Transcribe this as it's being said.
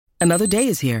Another day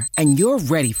is here, and you're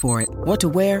ready for it. What to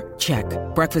wear? Check.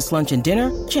 Breakfast, lunch, and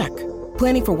dinner? Check.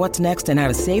 Planning for what's next and how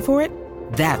to save for it?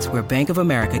 That's where Bank of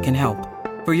America can help.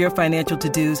 For your financial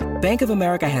to-dos, Bank of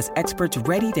America has experts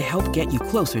ready to help get you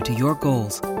closer to your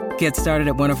goals. Get started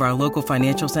at one of our local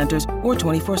financial centers or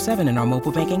 24/7 in our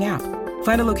mobile banking app.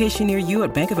 Find a location near you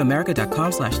at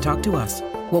bankofamerica.com/talktous.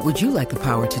 What would you like the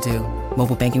power to do?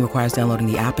 Mobile banking requires downloading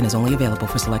the app and is only available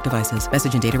for select devices.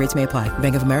 Message and data rates may apply.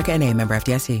 Bank of America N.A., member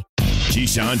FDIC.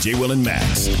 Keyshawn, J. Will, and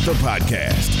Max, the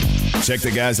podcast. Check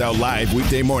the guys out live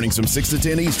weekday mornings from 6 to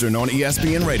 10 Eastern on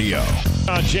ESPN Radio.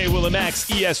 J. Will and Max,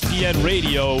 ESPN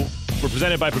Radio. We're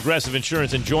presented by Progressive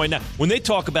Insurance. And join now. When they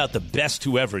talk about the best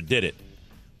who ever did it,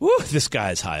 woo, this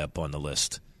guy's high up on the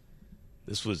list.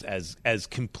 This was as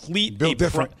complete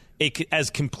as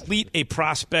complete a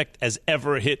prospect as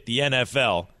ever hit the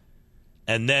NFL,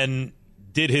 and then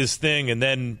did his thing, and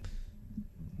then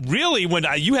really, when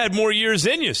you had more years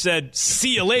in you, said,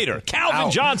 see you later.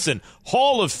 Calvin Johnson,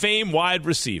 Hall of Fame wide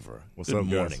receiver. What's Good up,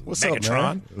 morning. guys? What's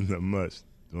Megatron. up, man? Not much.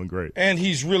 Doing great. And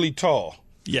he's really tall.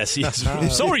 Yes, he is.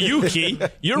 So are you, Key.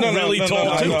 You're really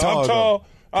tall, too.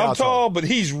 I'm tall, but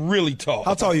he's really tall.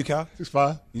 How tall are you, Cal?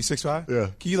 6'5". You 6'5"? Yeah.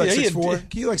 Can you like 6'4"?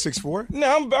 Can you like 6'4"?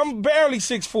 No, I'm barely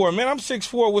 6'4", man. I'm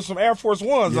 6'4" with some Air Force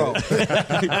Ones on.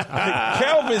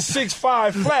 Calvin's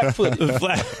 6'5", flat-footed.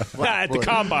 At the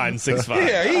combine,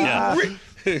 6'5".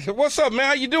 Yeah, what's up, man?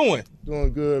 How you doing?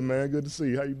 Doing good, man. Good to see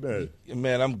you. How you been?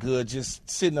 Man, I'm good. Just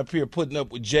sitting up here putting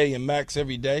up with Jay and Max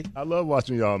every day. I love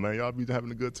watching y'all, man. Y'all be having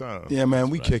a good time. Yeah,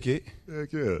 man, we kick it.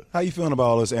 Heck yeah. How you feeling about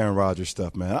all this Aaron Rodgers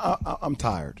stuff, man? I'm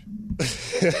tired.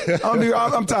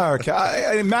 I'm tired,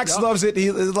 Cal. Max loves it.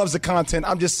 He loves the content.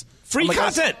 Free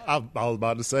content. I was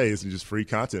about to say, it's just free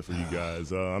content for you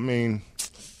guys. I mean,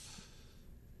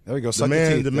 there we go. The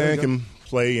man can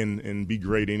play and be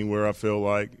great anywhere, I feel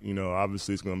like. You know,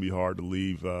 obviously it's going to be hard to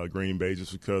leave Green Bay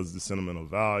just because of the sentimental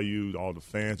value, all the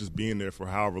fans just being there for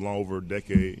however long, over a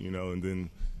decade, you know, and then,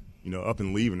 you know, up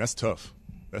and leaving. That's tough.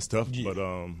 Yeah. But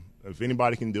if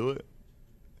anybody can do it,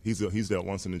 he's that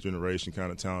once-in-a-generation kind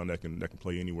of talent that can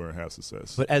play anywhere and have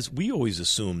success. But as we always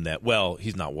assume that, well,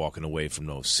 he's not walking away from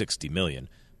no $60 million.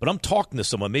 But I'm talking to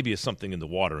someone, maybe it's something in the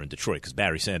water in Detroit, because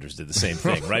Barry Sanders did the same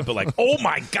thing, right? But like, oh,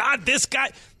 my God, this guy,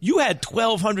 you had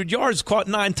 1,200 yards, caught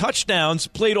 9 touchdowns,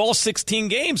 played all 16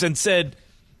 games, and said,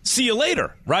 see you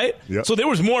later, right? Yep. So there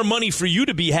was more money for you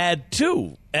to be had,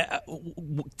 too.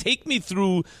 Take me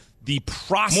through the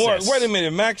process. Wait a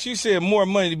minute, Max. You said more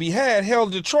money to be had. Hell,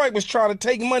 Detroit was trying to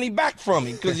take money back from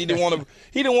him because he didn't want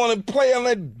to play on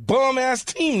that bum ass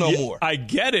team no more. I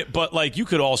get it, but like you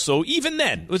could also, even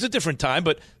then, it was a different time,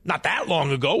 but not that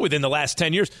long ago, within the last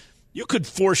 10 years, you could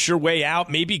force your way out,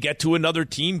 maybe get to another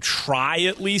team, try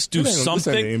at least, do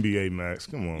something. This ain't the NBA, Max.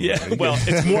 Come on. Yeah, man. well,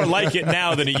 it's more like it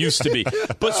now than it used to be.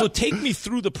 But so take me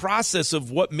through the process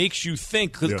of what makes you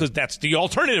think, because that's the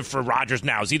alternative for Rodgers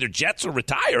now is either Jets or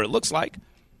retire, it looks like.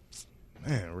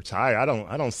 Man, retire.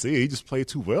 I don't see it. He just played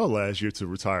too well last year to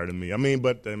retire to me. I mean,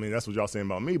 that's what y'all saying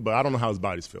about me, but I don't know how his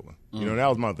body's feeling. You know, that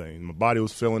was my thing. My body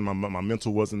was feeling, my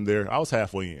mental wasn't there. I was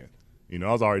halfway in. You know,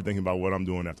 I was already thinking about what I'm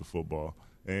doing after football.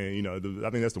 And, you know, I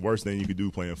think that's the worst thing you could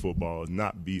do playing football is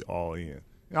not be all in.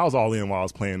 And I was all in while I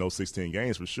was playing those 16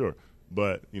 games for sure.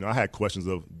 But, you know, I had questions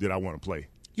of did I want to play?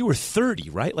 You were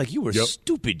 30, right? Like you were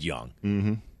stupid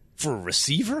young. For a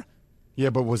receiver?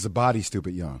 Yeah, but was the body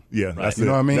stupid young? Yeah, that's it. You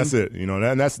know what I mean? That's it. You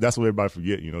know, that's what everybody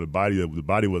forget. You know, the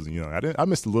body wasn't young. I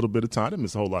missed a little bit of time. I didn't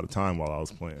miss a whole lot of time while I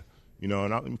was playing. You know,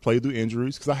 and I played through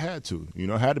injuries because I had to. You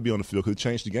know, I had to be on the field because it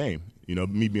changed the game. You know,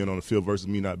 me being on the field versus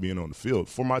me not being on the field.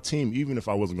 For my team, even if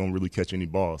I wasn't going to really catch any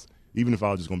balls, even if I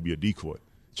was just going to be a decoy, it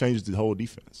changes the whole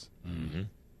defense. Mm-hmm.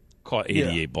 Caught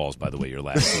 88 balls, by the way, your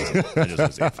last season. I just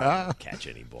was if I didn't catch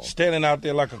any balls. Standing out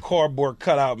there like a cardboard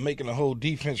cutout, making the whole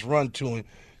defense run to him.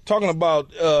 Talking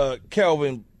about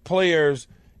Kelvin, players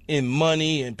in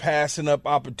money and passing up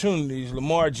opportunities.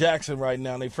 Lamar Jackson right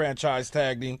now, they franchise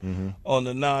tagged him on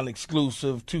the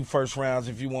non-exclusive 2 first rounds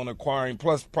if you want to acquire him,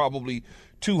 plus probably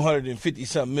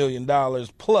 $250-something million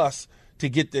plus to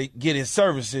get his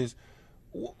services.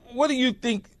 What do you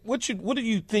think? What do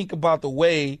you think about the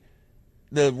way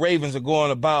the Ravens are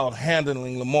going about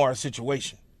handling Lamar's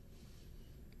situation?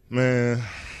 Man,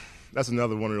 that's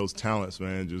another one of those talents,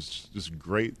 man. Just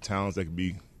great talents that could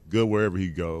be good wherever he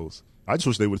goes. I just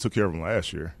wish they would have took care of him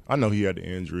last year. I know he had the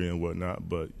injury and whatnot,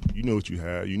 but you knew what you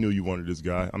had. You knew you wanted this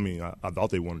guy. I mean, I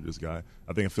thought they wanted this guy.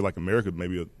 I feel like America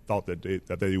maybe thought that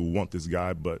they would want this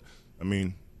guy, but I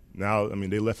mean, now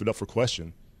they left it up for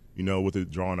question. You know, with it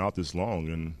drawn out this long,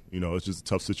 and you know, it's just a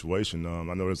tough situation. I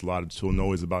know there's a lot of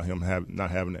noise about him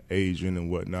not having an agent and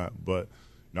whatnot, but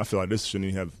I feel like this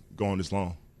shouldn't even have gone this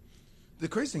long. The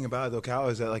crazy thing about it, though, Cal,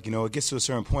 is that, like, it gets to a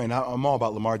certain point. I'm all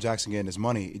about Lamar Jackson getting his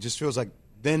money. It just feels like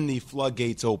then the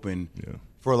floodgates open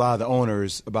for a lot of the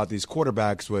owners about these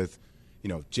quarterbacks with,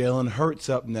 Jalen Hurts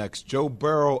up next, Joe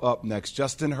Burrow up next,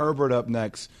 Justin Herbert up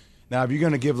next. Now, if you're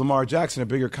going to give Lamar Jackson a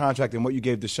bigger contract than what you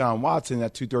gave Deshaun Watson,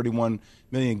 that $231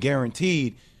 million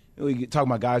guaranteed, you're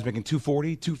talking about guys making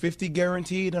 $240, $250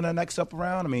 guaranteed in the next up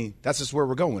round. I mean, that's just where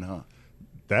we're going, huh?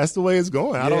 That's the way it's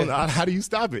going. How do you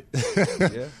stop it?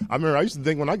 I remember I used to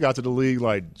think when I got to the league,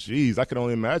 like, geez, I could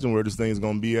only imagine where this thing is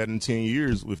going to be at in 10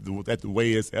 years with the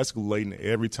way it's escalating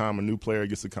every time a new player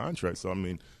gets a contract. So, I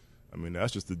mean,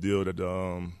 that's just the deal that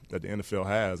the NFL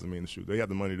has. I mean, shoot, they have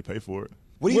the money to pay for it.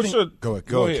 What do you think? Go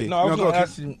ahead. No,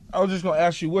 I was just going to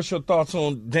ask you, what's your thoughts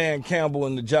on Dan Campbell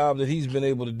and the job that he's been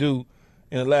able to do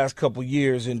in the last couple of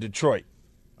years in Detroit?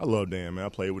 I love Dan, man. I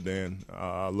played with Dan.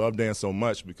 I love Dan so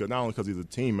much because not only because he's a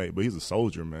teammate, but he's a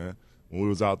soldier, man. When we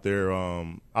was out there,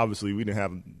 obviously we didn't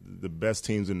have the best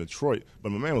teams in Detroit,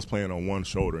 but my man was playing on one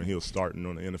shoulder, and he was starting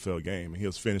on the NFL game, and he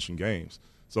was finishing games.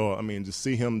 So, I mean, to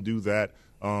see him do that,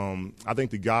 I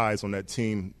think the guys on that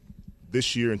team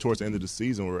this year and towards the end of the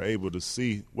season were able to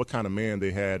see what kind of man they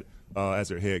had as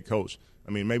their head coach.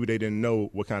 I mean, maybe they didn't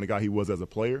know what kind of guy he was as a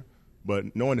player,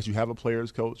 but knowing that you have a player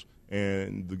as coach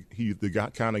and he's the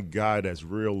kind of guy that's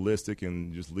realistic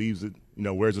and just leaves it,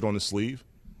 wears it on his sleeve,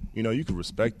 you can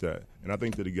respect that. And I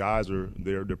think that the guys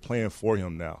they're playing for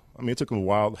him now. I mean, it took them a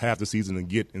while, half the season, to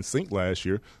get in sync last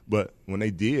year, but when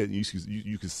they did,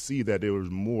 you could see that there was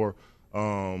more.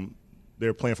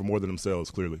 They're playing for more than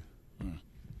themselves, clearly.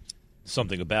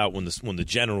 Something about when the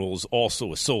general is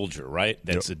also a soldier, right?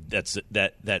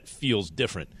 That feels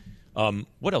different.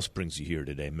 What else brings you here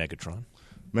today, Megatron?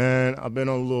 Man, I've been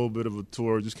on a little bit of a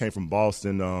tour. Just came from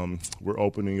Boston. We're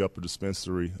opening up a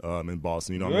dispensary in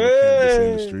Boston. I'm in the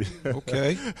cannabis industry.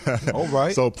 Okay. All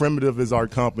right. So Primitive is our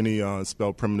company,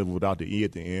 spelled Primitive without the E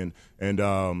at the end. And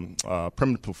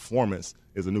Primitive Performance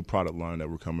is a new product line that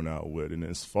we're coming out with, and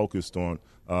it's focused on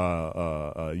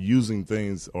using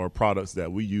things or products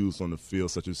that we use on the field,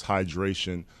 such as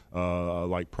hydration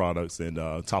like products and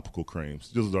topical creams.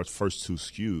 Those are our first two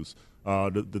SKUs.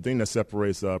 The thing that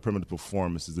separates Primitive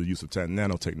Performance is the use of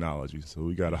nanotechnology. So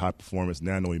we got a high-performance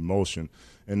nano emulsion.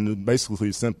 And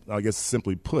basically,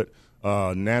 simply put,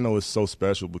 nano is so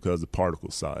special because the particle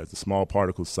size. The small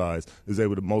particle size is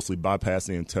able to mostly bypass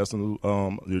the intestinal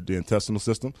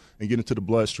system and get into the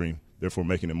bloodstream, therefore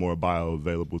making it more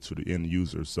bioavailable to the end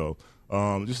user. So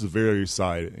this is very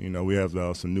exciting. We have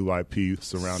some new IP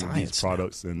surrounding these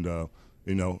products and,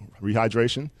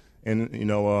 rehydration. And,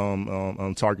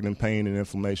 targeting pain and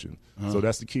inflammation. So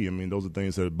that's the key. I mean, those are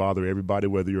things that bother everybody,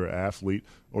 whether you're an athlete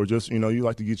or just, you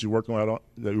like to get your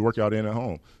workout in at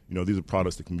home. These are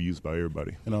products that can be used by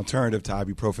everybody. An alternative to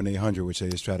ibuprofen 800, which they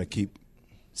just try to keep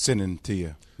sending to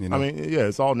you. I mean, yeah,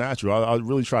 it's all natural. I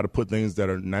really try to put things that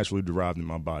are naturally derived in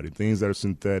my body, things that are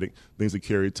synthetic, things that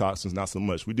carry toxins, not so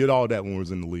much. We did all that when we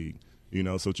was in the league.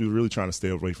 So you're really trying to stay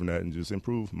away from that and just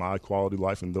improve my quality of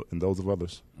life and those of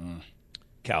others.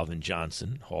 Calvin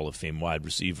Johnson, Hall of Fame wide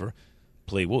receiver,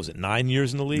 played, 9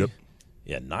 years in the league? Yep.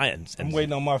 Yeah, 9. I'm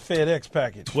waiting on my FedEx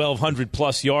package.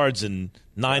 1,200-plus yards and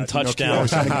 9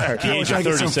 touchdowns. The age of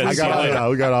 30 said, we got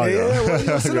all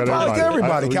y'all. Send a product to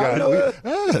everybody, Cal.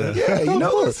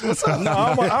 What's up?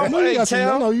 I'm going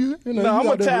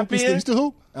to tap in. You still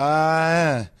hoop?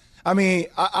 I mean,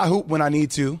 I hoop when I need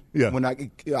to. Yeah. When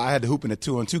I had to hoop in a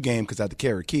 2-on-2 game because I had to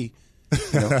carry a key. I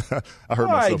heard all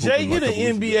right, myself. Jay, you're the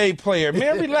NBA player.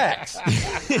 Man, relax.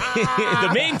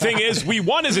 The main thing is we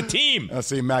won as a team.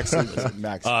 See, Max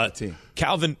the team.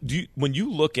 Calvin, when you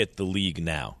look at the league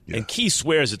now, and Key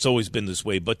swears it's always been this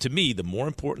way, but to me, the more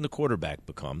important the quarterback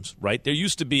becomes, right? There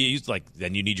used to be,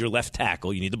 then you need your left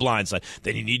tackle, you need the blind side,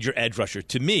 then you need your edge rusher.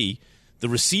 To me, the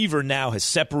receiver now has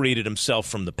separated himself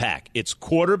from the pack. It's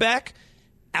quarterback,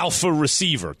 alpha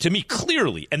receiver, to me,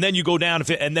 clearly. And then you go down,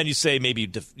 and then you say maybe,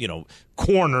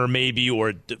 corner maybe,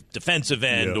 or defensive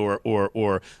end,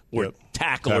 or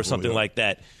tackle or something like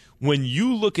that. When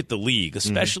you look at the league,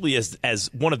 especially as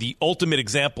one of the ultimate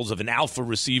examples of an alpha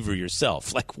receiver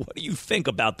yourself, what do you think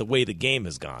about the way the game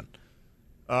has gone?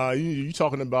 You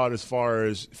talking about as far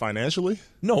as financially?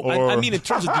 No, I mean in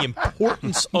terms of the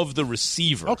importance of the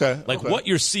receiver. Okay. What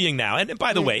you're seeing now. And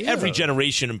by the way, every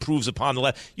generation improves upon the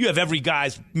left. You have every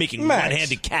guy's making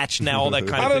one-handed catch now, all that kind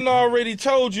of thing. I done already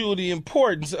told you the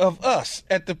importance of us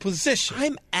at the position.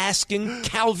 I'm asking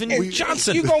Calvin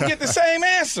Johnson. You're going to get the same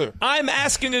answer. I'm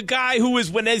asking a guy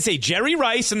when they say Jerry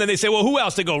Rice, and then they say, well, who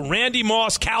else? They go Randy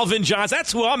Moss, Calvin Johnson.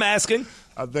 That's who I'm asking.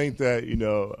 I think that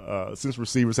since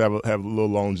receivers have a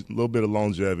little bit of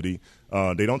longevity,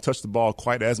 they don't touch the ball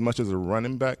quite as much as a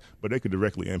running back, but they could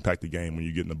directly impact the game when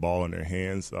you're getting the ball in their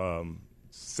hands.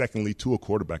 Secondly, to a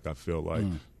quarterback, I feel like.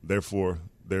 Therefore,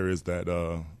 there is that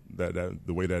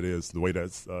the way that's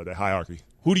that hierarchy.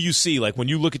 Who do you see? Like when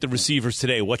you look at the receivers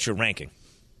today, what's your ranking?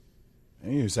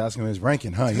 You're just asking him his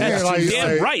ranking, huh? That's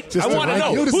damn right. I want to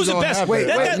know who's the best. Wait,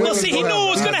 well, see, he knew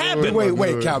what was going to happen.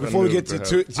 Wait, Cal. Before we get to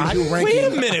do ranking, wait a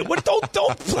minute.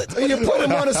 Don't. You put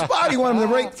him on the spot. You want him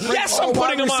to rank? Yes, I'm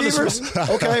putting him on the spot.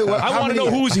 Okay. Well, I want to know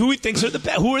who he thinks are the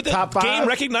best. Who are the top 5? Game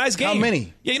recognized game? How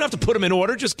many? Yeah, you don't have to put them in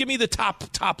order. Just give me the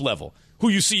top level. Who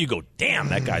you see, you go, damn,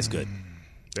 that guy's good.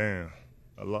 Damn.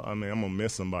 I'm gonna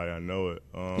miss somebody. I know it.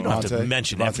 You don't have to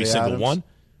mention every single Adams. one.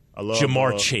 I love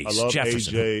Jamar Chase, I love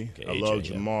Jefferson. AJ. Okay, I love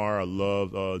AJ, Jamar. I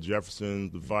love Jefferson,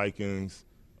 the Vikings.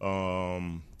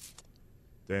 Damn,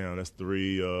 that's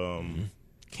 3.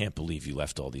 Can't believe you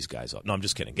left all these guys off. No, I'm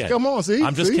just kidding. Come on, see?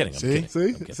 I'm just kidding.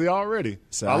 See already.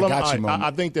 So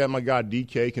I think that my guy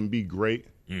DK can be great.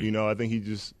 I think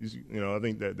I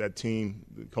think that team,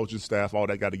 the coaching staff, all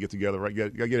that got to get together, right?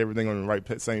 Got to get everything on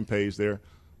the same page there.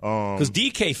 Because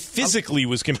DK physically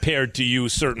was compared to you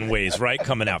certain ways, right?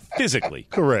 Coming out physically.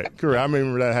 Correct. I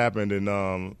remember that happened,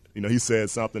 and he said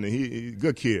something, and he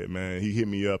good kid, man. He hit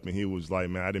me up, and he was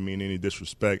like, man, I didn't mean any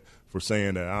disrespect for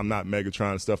saying that I'm not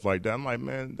Megatron and stuff like that. I'm like,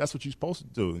 man, that's what you're supposed to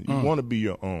do. You want to be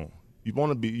your own. You want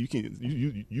to be.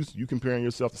 You comparing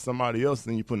yourself to somebody else,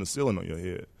 then you're putting a ceiling on your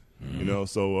head.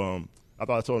 So I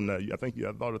thought I told him that.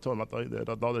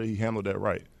 I thought that he handled that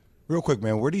right. Real quick,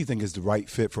 man, where do you think is the right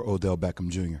fit for Odell Beckham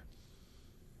Jr.?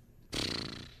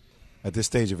 At this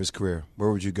stage of his career,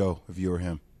 where would you go if you were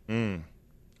him?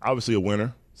 Obviously a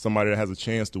winner, somebody that has a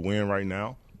chance to win right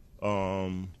now.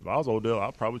 If I was Odell,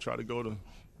 I'd probably try to go to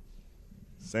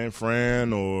San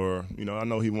Fran or, I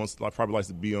know he probably likes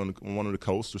to be on one of the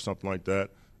coasts or something like that.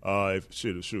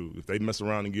 If they mess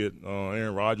around and get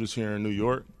Aaron Rodgers here in New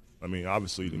York,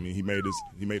 obviously, he made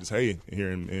his hay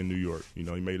here in New York. He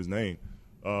made his name.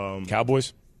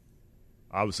 Cowboys?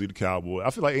 Obviously the Cowboys. I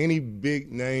feel like any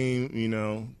big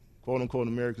name, quote unquote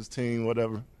America's team,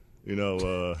 whatever.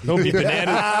 Don't be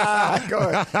bananas. Go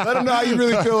ahead. Let them know how you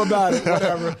really feel about it.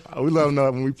 Whatever. We let them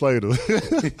know when we played them.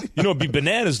 It'd be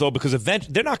bananas though, because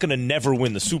eventually they're not going to never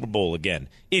win the Super Bowl again.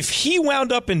 If he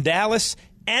wound up in Dallas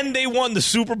and they won the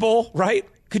Super Bowl, right?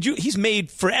 He's made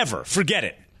forever. Forget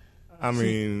it.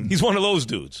 He's one of those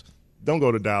dudes. Don't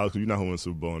go to Dallas because you're not going to win the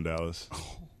Super Bowl in Dallas.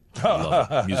 I love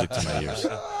it. Music to my ears.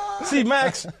 See,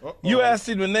 Max, you asked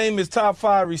him to name his top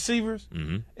 5 receivers,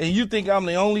 and you think I'm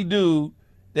the only dude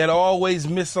that always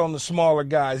miss on the smaller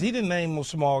guys. He didn't name no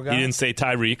small guys. He didn't say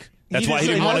Tyreek. That's why he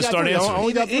didn't want to start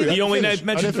answering. He only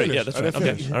mentioned 3. Yeah, that's right.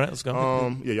 Okay. All right, let's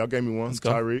go. Y'all gave me one. Let's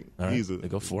go. Tyreek. Right. He's a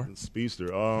go 4. speedster.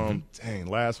 Dang,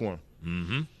 last one.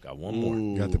 Got one more.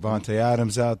 You got Devontae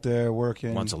Adams out there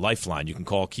working. Wants a lifeline. You can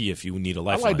call Key if you need a I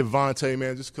lifeline. like Devontae,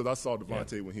 man, just because I saw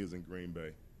Devontae when he was in Green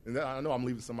Bay. And I know I'm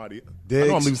leaving somebody. Diggs. I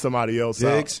know I'm leaving somebody else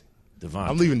out. Devontae.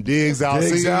 I'm leaving Diggs out.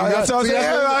 Diggs out. That's what I'm saying.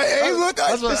 Hey, look,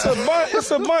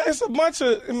 It's a bunch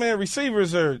of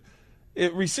receivers are.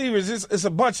 Receivers, it's a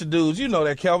bunch of dudes. You know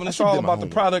that, Kelvin. It's all about the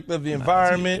product of the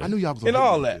environment I knew y'all was and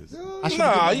all that.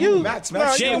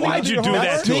 Jay, why'd you do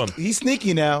that to him? He's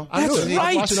sneaky now. I know. That's right. I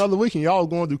was watching the other weekend. Y'all was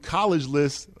going through college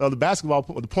lists of the basketball,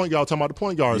 the point guard, talking about the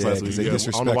point guards last week. I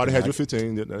don't know why they had you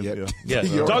 15. Yeah.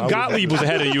 Doug Gottlieb was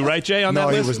ahead of you, right, Jay, on that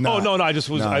list? He was not. Oh, no, I just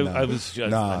was. I was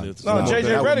just.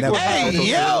 JJ Redick was.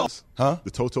 Hey, yo! Huh?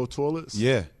 The Toto toilets?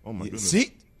 Yeah. Oh, my goodness.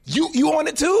 See? You on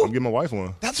it, too? I'm getting my wife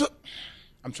one. That's what...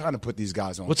 I'm trying to put these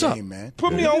guys on What's game, up? man.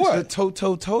 Put me on what?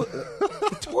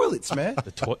 The toilets, man.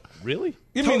 Really?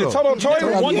 You mean the Toto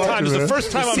toilet? One time is the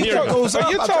first time I'm hearing goes Are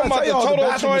up. you I'm talking trying to about tell the y'all Toto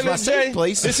bathroom is my toilet, safe Jay?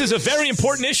 place. This is a very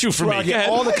important issue for Where I me. Go get ahead.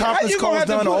 all the How conference you gonna calls have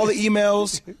to done, put all it? the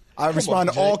emails. I respond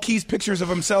to Jay. all Keith's pictures of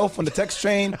himself on the text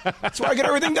chain. That's where I get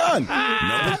everything done.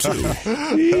 Number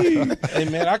 2. Hey,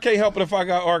 man, I can't help it if I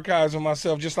got archives of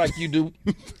myself just like you do.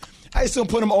 I just don't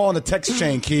put them all on the text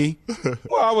chain, Key.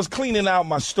 Well, I was cleaning out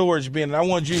my storage bin, and I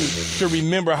wanted you to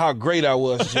remember how great I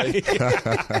was, Jay. See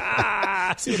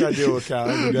what I deal with, Cal.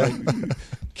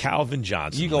 Calvin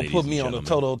Johnson. You going to put me on the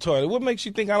Toto toilet. What makes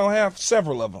you think I don't have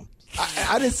several of them?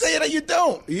 I didn't say that you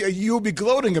don't. You'll be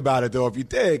gloating about it, though, if you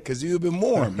did, because you've been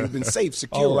warm. You've been safe,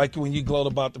 secure. Oh, like when you gloat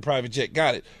about the private jet.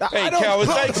 Got it. Hey, don't- Calvin,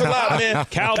 thanks a lot, man.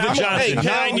 Calvin Johnson,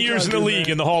 9 years in the league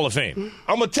in the Hall of Fame.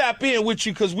 I'm going to tap in with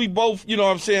you because we both, you know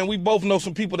what I'm saying, we both know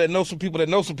some people that know some people that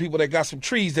know some people that got some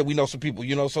trees that we know some people,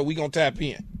 so we going to tap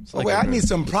in. I need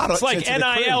some products. It's like into the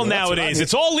crib, NIL though. That's what I nowadays. need.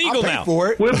 It's all legal I'll pay now.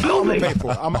 for it. We're I'm building. going to pay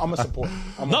for it. I'm a support.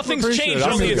 Nothing's Appreciate changed.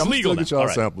 it. Only it's I'm legal still now. get y'all All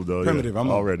right. sample, though. Primitive, Yeah, I'm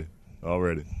already.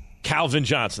 Already. Calvin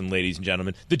Johnson, ladies and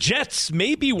gentlemen. The Jets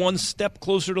may be one step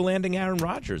closer to landing Aaron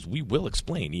Rodgers. We will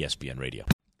explain. ESPN Radio.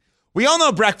 We all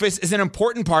know breakfast is an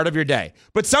important part of your day,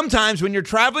 but sometimes when you're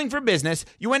traveling for business,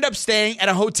 you end up staying at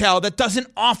a hotel that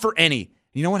doesn't offer any.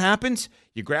 You know what happens?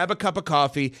 You grab a cup of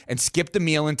coffee and skip the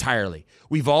meal entirely.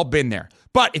 We've all been there.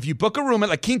 But if you book a room at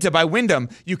La Quinta by Wyndham,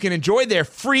 you can enjoy their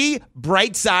free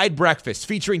Bright Side breakfast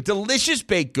featuring delicious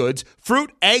baked goods,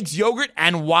 fruit, eggs, yogurt,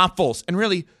 and waffles. And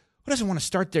really, who doesn't want to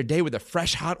start their day with a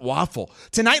fresh, hot waffle?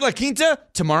 Tonight, La Quinta,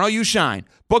 tomorrow you shine.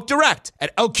 Book direct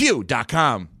at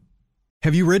LQ.com.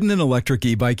 Have you ridden an electric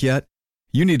e-bike yet?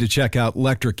 You need to check out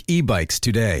Lectric E-Bikes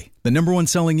today, the #1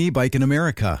 selling e-bike in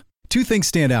America. Two things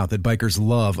stand out that bikers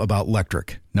love about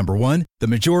Lectric. Number one, the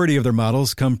majority of their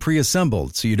models come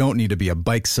pre-assembled, so you don't need to be a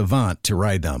bike savant to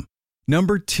ride them.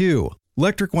 Number two,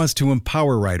 Lectric wants to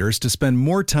empower riders to spend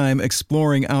more time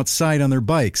exploring outside on their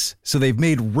bikes, so they've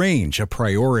made range a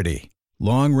priority.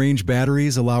 Long-range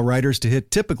batteries allow riders to hit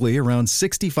typically around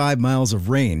 65 miles of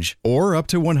range, or up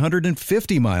to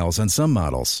 150 miles on some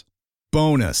models.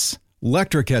 Bonus,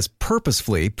 Lectric has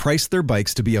purposefully priced their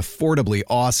bikes to be affordably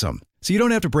awesome, so you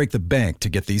don't have to break the bank to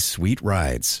get these sweet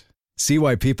rides. See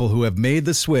why people who have made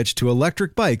the switch to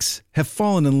electric bikes have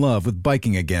fallen in love with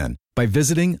biking again by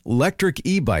visiting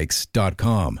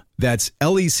lectricebikes.com. That's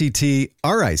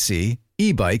LECTRIC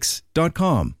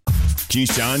ebikes.com.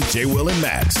 Keyshawn, J. Will, and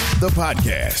Max, the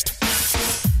podcast.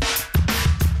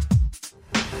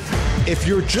 If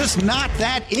you're just not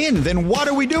that in, then what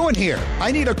are we doing here?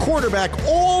 I need a quarterback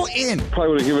all in.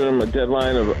 Probably would have given him a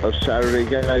deadline of Saturday,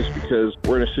 guys, because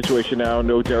we're in a situation now,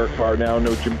 no Derek Carr now,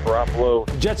 no Jim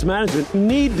Garoppolo. Jets management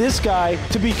need this guy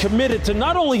to be committed to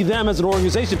not only them as an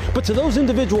organization, but to those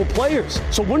individual players.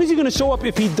 So when is he going to show up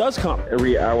if he does come?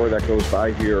 Every hour that goes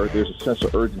by here, there's a sense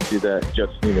of urgency that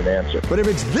Jets need an answer. But if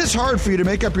it's this hard for you to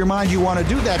make up your mind you want to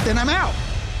do that, then I'm out.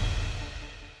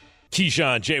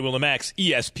 Keyshawn, J. Will, and Max,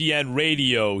 ESPN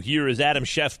Radio. Here is Adam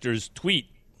Schefter's tweet.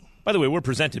 By the way, we're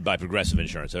presented by Progressive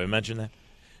Insurance. Have I mentioned that?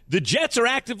 The Jets are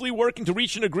actively working to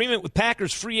reach an agreement with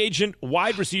Packers free agent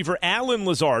wide receiver Allen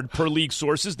Lazard. Per league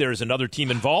sources, there is another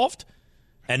team involved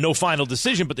and no final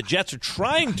decision, but the Jets are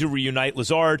trying to reunite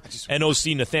Lazard and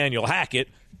OC Nathaniel Hackett.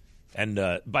 And,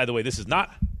 by the way, this is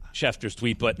not Schefter's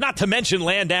tweet, but not to mention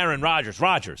land Aaron Rodgers.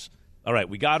 Rodgers. All right,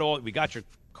 we got your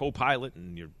co-pilot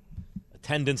and your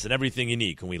attendance and everything you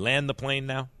need. Can we land the plane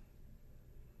now?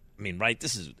 I mean, right?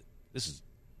 This is.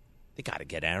 They got to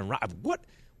get Aaron Rodgers.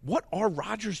 What are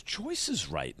Rodgers'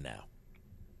 choices right now?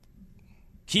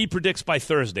 Key predicts by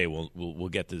Thursday we'll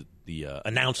get the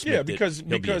announcement. Yeah,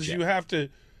 because you have to.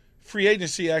 Free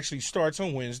agency actually starts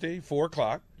on Wednesday,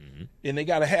 4:00, and they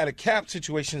got to have a cap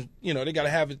situation. You know, they got to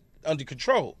have it under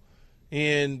control.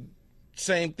 And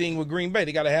same thing with Green Bay.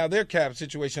 They got to have their cap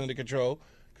situation under control,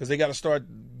 because they got to start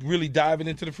really diving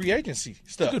into the free agency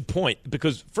stuff. That's a good point,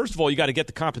 because first of all, you got to get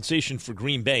the compensation for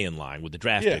Green Bay in line with the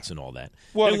draft picks and all that.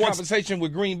 Well, the compensation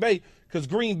with Green Bay, because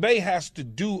Green Bay has to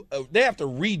they have to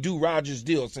redo Rodgers'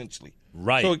 deal essentially,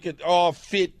 right? So it could all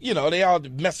fit. You know, they all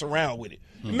mess around with it.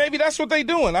 Maybe that's what they're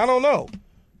doing. I don't know.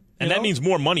 And that means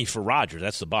more money for Rodgers.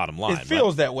 That's the bottom line. It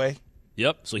feels that way.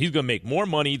 Yep. So he's going to make more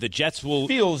money. The Jets will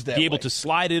be able to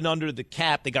slide it under the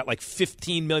cap. They got like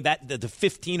 $15 million. The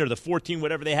 15 or the 14,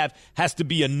 whatever they have, has to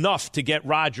be enough to get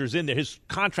Rodgers in there. His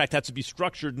contract has to be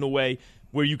structured in a way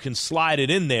where you can slide it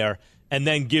in there and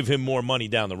then give him more money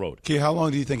down the road. Key, how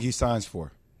long do you think he signs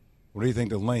for? What do you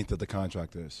think the length of the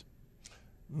contract is?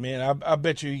 Man, I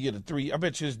bet you get I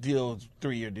bet you his deal is a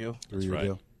 3-year deal. Three-year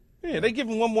deal. Yeah, they give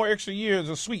him one more extra year as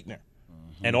a sweetener.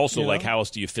 And also, how else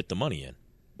do you fit the money in?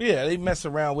 Yeah, they mess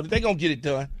around with it. They're going to get it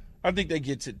done. I think they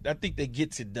gets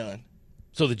it done.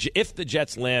 So if the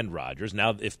Jets land Rodgers,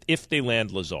 now if they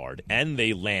land Lazard and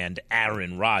they land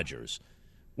Aaron Rodgers,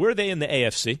 where are they in the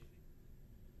AFC?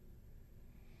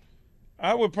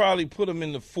 I would probably put them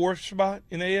in the 4th spot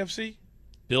in the AFC.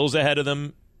 Bills ahead of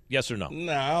them, yes or no?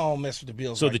 Nah, I don't mess with the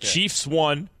Bills. So like the that. Chiefs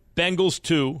 1, Bengals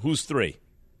 2, who's 3?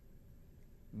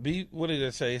 What did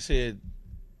it say? It said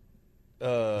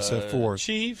it said 4.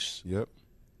 Chiefs. Yep.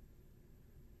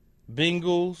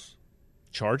 Bengals.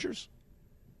 Chargers?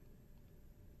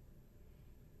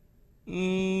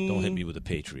 Don't hit me with the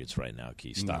Patriots right now,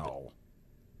 Keith. Stop it.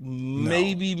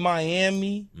 Maybe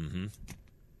Miami. Mm-hmm.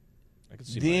 I can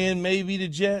see then maybe the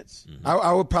Jets. Mm-hmm.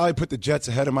 I would probably put the Jets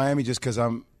ahead of Miami just because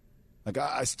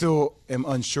I still am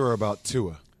unsure about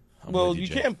Tua. Well, you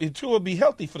can't. Tua will be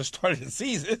healthy for the start of the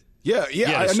season. Yeah,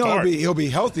 I know he'll be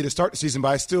healthy to start the season, but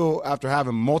I still, after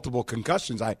having multiple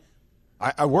concussions, I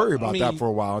I worry about that for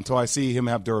a while until I see him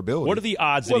have durability. What are the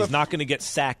odds that he's not going to get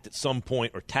sacked at some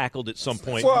point or tackled at some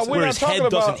point Well, where his head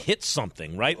doesn't hit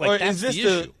something, right? Like, that's the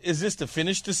issue. Is this to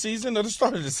finish the season or the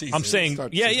start of the season? I'm saying,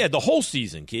 the whole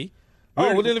season, Key.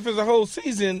 Well, then if it's the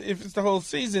whole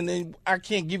season, then I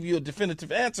can't give you a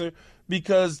definitive answer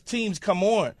because teams come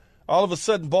on. All of a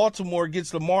sudden, Baltimore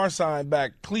gets Lamar signed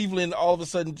back. Cleveland, all of a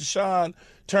sudden, Deshaun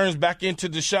turns back into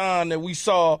Deshaun that we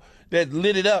saw that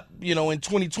lit it up, in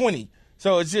 2020.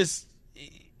 So it's just,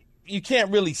 you can't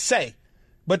really say.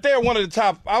 But they're one of the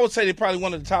top, I would say they're probably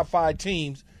one of the top 5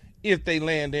 teams if they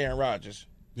land Aaron Rodgers.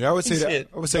 Yeah, I would say that.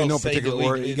 I would say no particular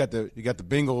order. You got the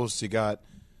Bengals, you got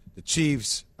the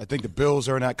Chiefs. I think the Bills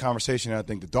are in that conversation. I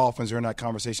think the Dolphins are in that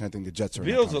conversation. I think the Jets are in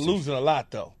that conversation. Bills are losing a lot,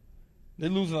 though. They're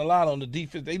losing a lot on the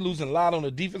defense. They're losing a lot on the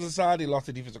defensive side. They lost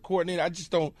the defensive coordinator.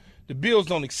 The Bills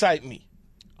don't excite me.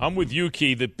 I'm with you,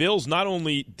 Key. The Bills not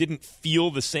only didn't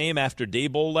feel the same after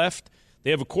Daboll left,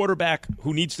 they have a quarterback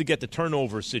who needs to get the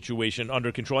turnover situation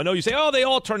under control. I know you say, they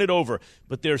all turn it over.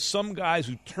 But there's some guys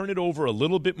who turn it over a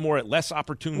little bit more at less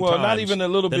opportune times. Well, not even a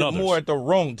little bit more at the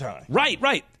wrong time. Right.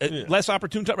 Yeah. Less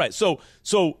opportune time. Right. So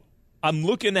I'm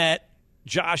looking at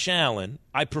Josh Allen.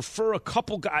 I prefer a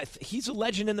couple guys. He's a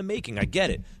legend in the making. I get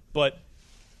it. But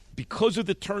because of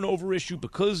the turnover issue,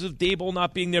 because of Daboll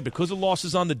not being there, because of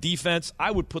losses on the defense,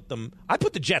 I put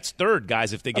the Jets third,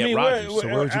 guys, if they get Rodgers. So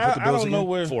where would you put the Bills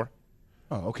again? 4.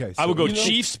 Oh, okay. So, I would go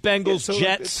Chiefs, Bengals,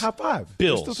 Jets, top 5.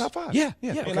 Bills. Still top 5. Yeah.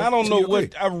 And Okay. I don't know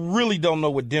I really don't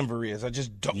know what Denver is. I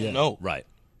just don't know. Right.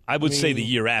 I would say the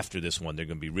year after this one, they're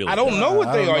going to be really I don't know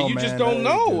what they are. You man. just don't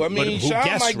know. I mean, Sean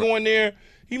might right? go in there.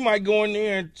 He might go in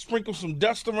there and sprinkle some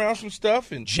dust around some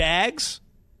stuff. And Jags?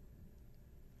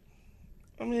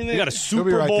 I mean, they got a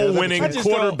Super Bowl winning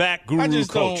quarterback guru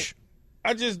coach.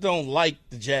 I just don't like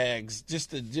the Jags.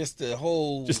 Just the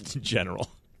whole. Just in general.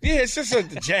 Yeah, it's just like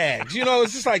the Jags.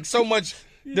 It's just like so much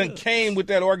done came with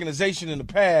that organization in the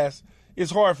past. It's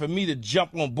hard for me to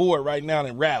jump on board right now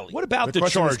and rally. What about the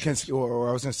Chargers? Or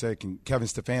I was going to say, can Kevin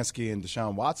Stefanski and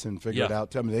Deshaun Watson figure it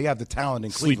out? Tell me, they have the talent in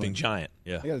Sleeping Cleveland. giant,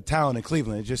 yeah. They got the talent in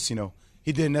Cleveland. It just, he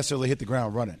didn't necessarily hit the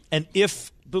ground running. And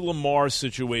if the Lamar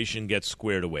situation gets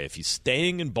squared away, if he's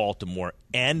staying in Baltimore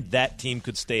and that team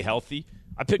could stay healthy,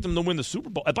 I picked him to win the Super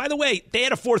Bowl. By the way, they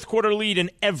had a fourth-quarter lead in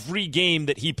every game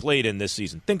that he played in this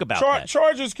season. Think about that.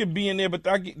 Chargers could be in there, but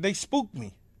they spook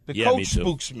me. The coach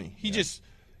spooks me. He just,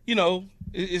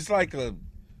 it's like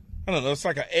it's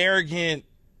like an arrogant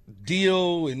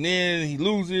deal, and then he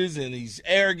loses, and he's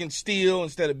arrogant still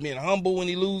instead of being humble when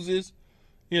he loses.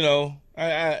 I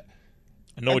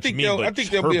know what you mean, but I think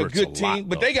they'll be a good team.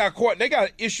 But they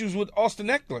got issues with Austin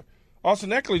Eckler. Austin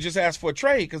Eckler just asked for a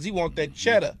trade because he wants that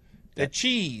cheddar. That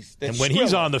cheese. That and when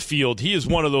he's on the field, he is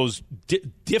one of those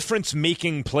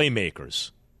difference-making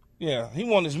playmakers. Yeah, he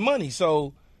wants his money.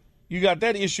 So you got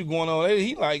that issue going on.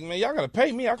 He like, man, y'all got to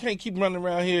pay me. I can't keep running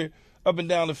around here up and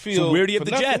down the field. So where do you have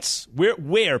the Jets?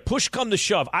 Where? Push come to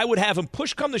shove. I would have him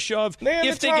push come to shove.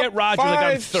 If they get Rodgers, I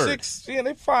got him third.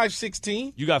 They're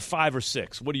 5-16. You got 5 or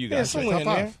 6. What do you got? Somewhere in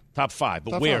there. Top 5.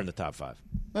 But where in the top 5?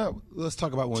 Well, let's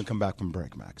talk about when we come back from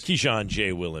break, Max. Keyshawn,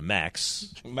 J. Will, and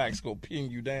Max. Max go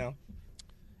pin you down.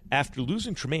 After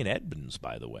losing Tremaine Edmonds,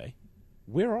 by the way,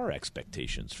 where are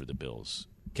expectations for the Bills?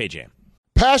 K-Jam.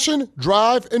 Passion,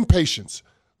 drive, and patience.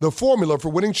 The formula for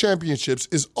winning championships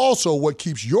is also what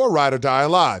keeps your ride or die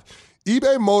alive.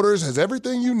 eBay Motors has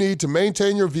everything you need to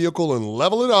maintain your vehicle and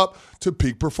level it up to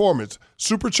peak performance.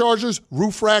 Superchargers,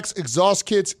 roof racks, exhaust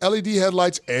kits, LED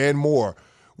headlights, and more.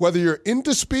 Whether you're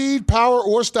into speed, power,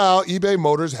 or style, eBay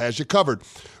Motors has you covered.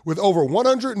 With over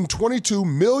 122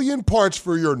 million parts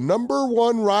for your number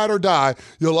one ride or die,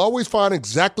 you'll always find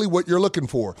exactly what you're looking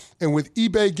for. And with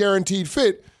eBay Guaranteed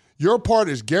Fit, your part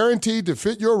is guaranteed to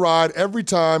fit your ride every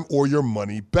time or your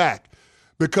money back.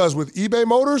 Because with eBay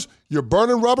Motors, you're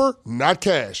burning rubber, not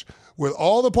cash. With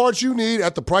all the parts you need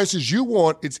at the prices you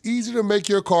want, it's easy to make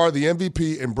your car the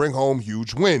MVP and bring home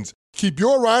huge wins. Keep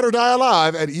your ride or die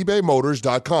alive at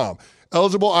ebaymotors.com.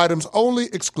 Eligible items only.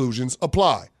 Exclusions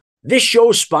apply. This show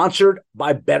is sponsored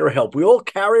by BetterHelp. We all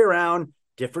carry around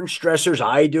different stressors.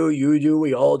 I do, you do,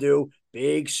 we all do,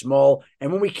 big, small.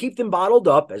 And when we keep them bottled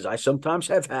up, as I sometimes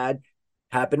have had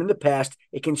happen in the past,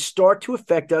 it can start to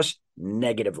affect us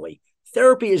negatively.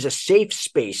 Therapy is a safe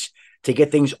space to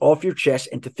get things off your chest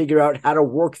and to figure out how to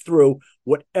work through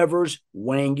whatever's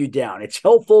weighing you down. It's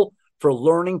helpful for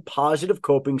learning positive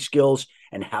coping skills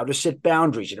and how to set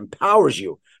boundaries. It empowers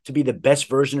you to be the best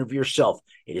version of yourself.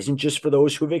 It isn't just for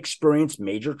those who have experienced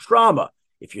major trauma.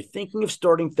 If you're thinking of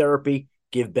starting therapy,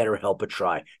 give BetterHelp a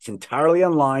try. It's entirely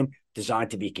online,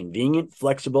 designed to be convenient,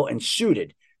 flexible, and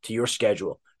suited to your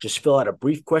schedule. Just fill out a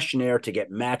brief questionnaire to get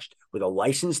matched with a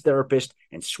licensed therapist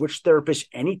and switch therapists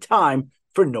anytime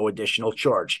for no additional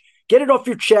charge. Get it off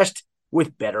your chest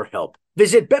with BetterHelp.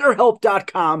 Visit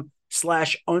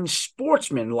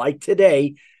BetterHelp.com/unsportsmanlike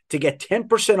today to get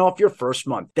 10% off your first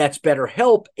month. That's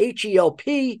BetterHelp,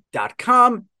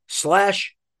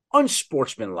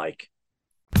 HELP.com/unsportsmanlike.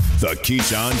 The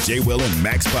Keyshawn, J. Will, and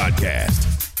Max podcast.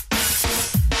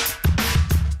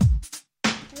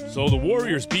 So the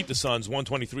Warriors beat the Suns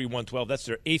 123-112. That's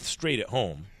their 8th straight at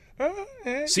home.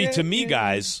 See, to me,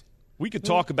 guys, we could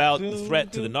talk about the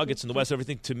threat to the Nuggets and the West,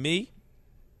 everything. To me,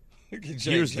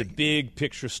 here's the big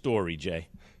picture story, Jay.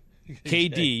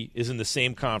 KD is in the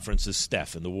same conference as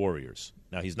Steph and the Warriors.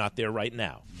 Now, he's not there right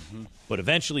now. But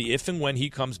eventually, if and when he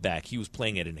comes back, he was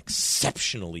playing at an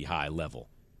exceptionally high level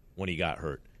when he got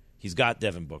hurt. He's got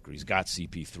Devin Booker. He's got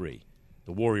CP3.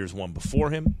 The Warriors won before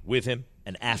him, with him,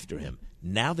 and after him.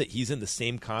 Now that he's in the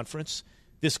same conference,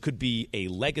 this could be a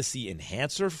legacy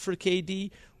enhancer for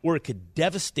KD, or it could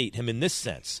devastate him in this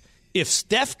sense. If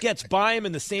Steph gets by him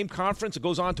in the same conference and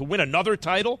goes on to win another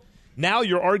title, now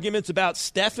your arguments about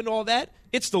Steph and all that,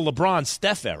 it's the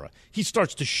LeBron-Steph era. He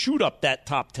starts to shoot up that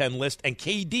top 10 list, and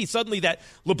KD, suddenly that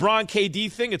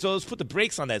LeBron-KD thing, it's, let's put the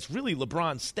brakes on that. It's really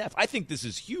LeBron-Steph. I think this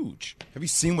is huge. Have you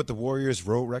seen what the Warriors'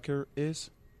 road record is?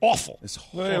 Awful. It's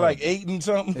They're like 8 and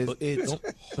something. It's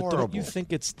horrible. Don't you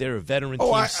think it's their veteran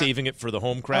team saving it for the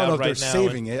home crowd I don't know right if they're now?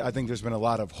 saving it. I think there's been a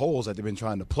lot of holes that they've been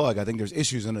trying to plug. I think there's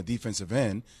issues on the defensive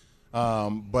end.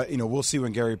 But, we'll see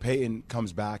when Gary Payton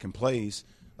comes back and plays.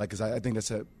 Because I think that's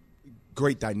a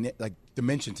great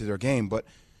dimension to their game. But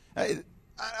I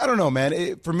don't know,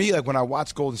 man. For me, when I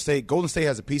watch Golden State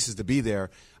has the pieces to be there.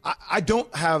 I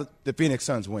don't have the Phoenix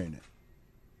Suns winning it.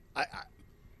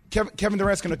 Kevin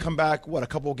Durant's going to come back, a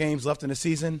couple of games left in the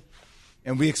season,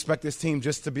 and we expect this team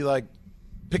just to be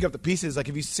pick up the pieces.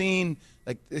 Have you seen,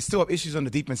 they still have issues on the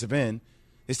defensive end.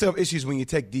 They still have issues when you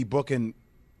take D-Book and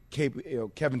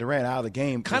Kevin Durant out of the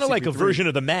game. Kind of like a version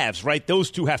of the Mavs, right?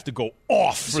 Those two have to go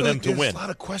off for them to win. There's a lot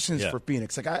of questions for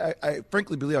Phoenix. I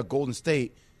frankly believe Golden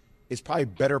State is probably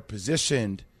better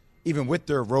positioned, even with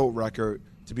their road record,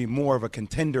 to be more of a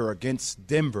contender against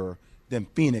Denver than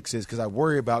Phoenix is, because I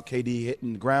worry about KD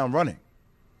hitting the ground running.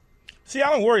 See, I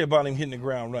don't worry about him hitting the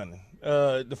ground running.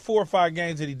 The 4 or 5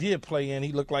 games that he did play in,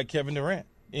 he looked like Kevin Durant.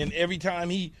 And every time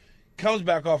he comes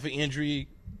back off an injury,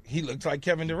 he looks like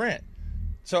Kevin Durant.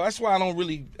 So that's why I don't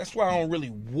really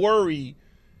worry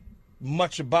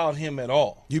much about him at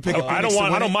all. I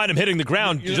don't mind him hitting the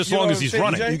ground just as long as he's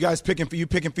running. You guys picking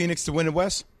Phoenix to win the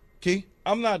West, Key?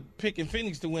 I'm not picking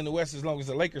Phoenix to win the West as long as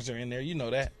the Lakers are in there. You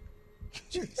know that.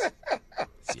 Jeez.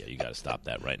 Yeah, you got to stop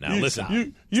that right now.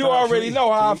 Listen, you already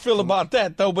know how I feel about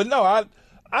that, though. But no,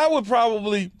 I would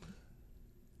probably.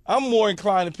 I'm more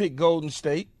inclined to pick Golden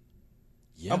State.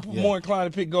 More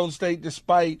inclined to pick Golden State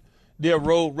despite their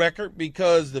road record,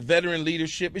 because the veteran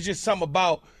leadership, it's just something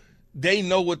about they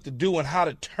know what to do and how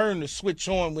to turn the switch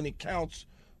on when it counts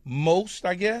most,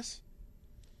 I guess.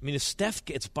 I mean, if Steph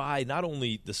gets by not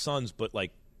only the Suns but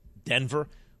Denver,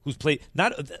 who's played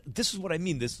this is what I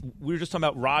mean. We were just talking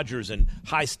about Rodgers and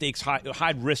high stakes,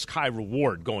 high risk, high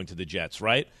reward going to the Jets,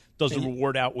 right? Does the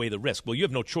reward outweigh the risk? Well, you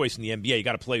have no choice in the NBA. You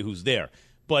got to play who's there.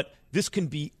 But this can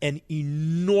be an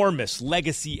enormous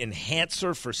legacy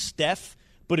enhancer for Steph,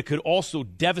 but it could also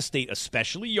devastate,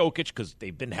 especially Jokic, because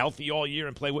they've been healthy all year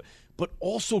and play with. But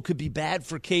also could be bad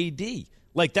for KD.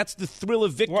 That's the thrill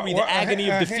of victory, the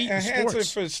agony of defeat in sports.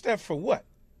 Enhancer for Steph for what?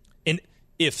 And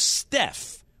if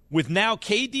Steph, with now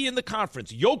KD in the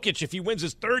conference, Jokic, if he wins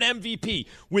his 3rd MVP,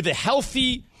 with a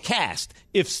healthy cast,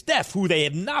 if Steph, who they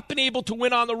have not been able to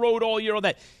win on the road all year, all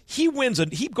that, he wins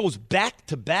and he goes back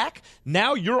to back,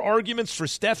 now your arguments for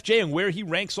Steph, Jay, and where he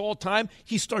ranks all time,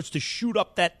 he starts to shoot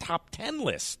up that top 10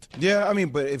 list. Yeah, I mean,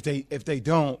 but if they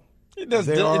don't, it does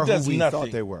who we nothing.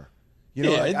 thought they were.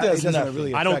 It does nothing.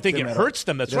 Really I don't think it hurts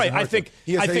them. That's right. I think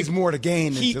he's more to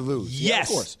gain than to lose. Yes,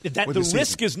 of course. That the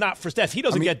risk is not for Steph. He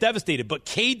doesn't get devastated. But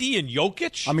KD and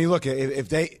Jokic. I mean, look, if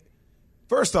they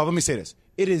first off, let me say this: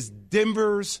 it is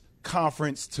Denver's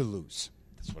conference to lose.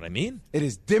 That's what I mean. It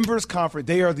is Denver's conference.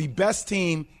 They are the best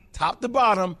team, top to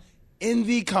bottom, in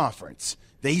the conference.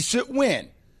 They should win.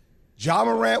 Ja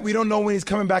Morant, we don't know when he's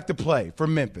coming back to play for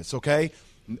Memphis. Okay,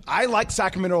 I like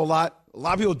Sacramento a lot. A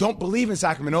lot of people don't believe in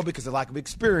Sacramento because of lack of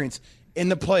experience in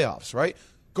the playoffs, right?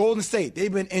 Golden State,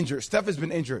 they've been injured. Steph has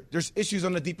been injured. There's issues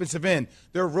on the defensive end.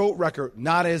 Their road record,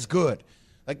 not as good.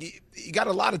 You got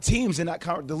a lot of teams in that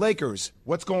conference. The Lakers,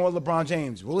 what's going on with LeBron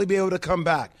James? Will he be able to come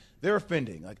back? They're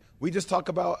offending. We just talk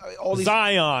about all these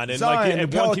Zion and the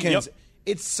Pelicans.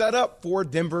 It's set up for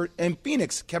Denver and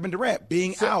Phoenix. Kevin Durant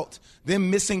being out, them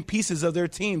missing pieces of their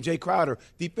team, Jay Crowder,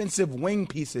 defensive wing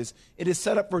pieces. It is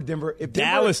set up for Denver. If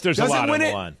Dallas, Denver there's a lot on the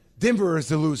win line. Denver is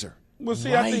the loser. Well,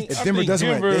 see, Right. I think If Denver doesn't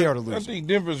win, they are the loser. I think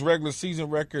Denver's regular season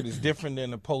record is different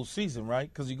than the postseason,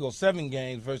 right? Because you go 7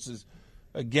 games versus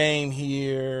a game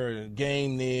here, a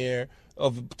game there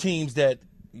of teams that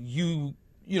teams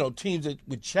that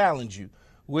would challenge you.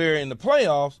 Where in the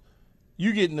playoffs,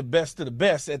 you're getting the best of the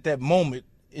best at that moment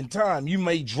in time. You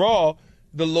may draw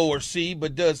the lower seed,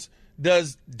 but does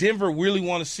Denver really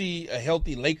want to see a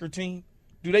healthy Laker team?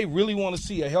 Do they really want to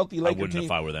see a healthy Laker team? I wouldn't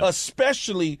if I were them.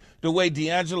 Especially the way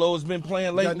D'Angelo has been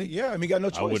playing lately. He got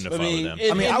no choice. I wouldn't if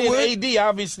I were them. I would. AD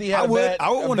obviously had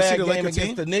a bad game against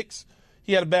team. the Knicks.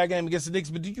 He had a bad game against the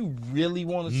Knicks, but do you really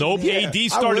want to see Nope, that?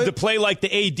 AD started to play like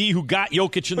the AD who got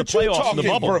Jokic in the playoffs in the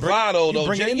bubble. Bravado, though,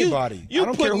 bring Jay. anybody. You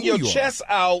putting your chest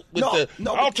out with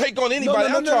I'll take on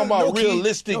anybody. I'm talking about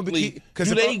realistically.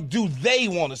 Do they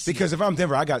want to see? Because if I'm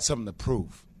Denver, I got something to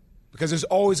prove. Because there's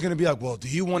always going to be like, well, do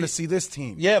you want to see this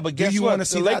team? Yeah, but guess what?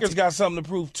 The Lakers got something to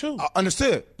prove too.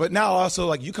 Understood. But now also,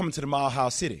 like, you come into the Mile High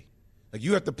City. Like,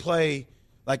 you have to play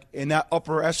like in that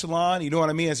upper echelon, you know what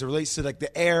I mean, as it relates to like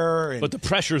the air. But the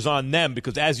pressure's on them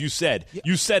because, as you said,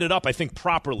 you set it up, I think,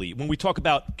 properly. When we talk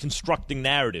about constructing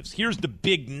narratives, here's the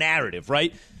big narrative,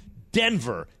 right?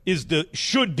 Denver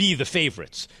should be the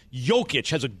favorites. Jokic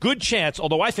has a good chance,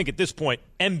 although I think at this point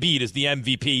Embiid is the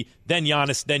MVP, then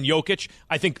Giannis, then Jokic.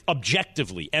 I think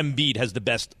objectively Embiid has the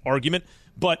best argument,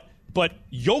 but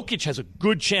Jokic has a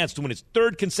good chance to win his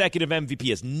 3rd consecutive MVP.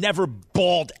 Has never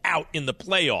balled out in the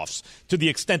playoffs to the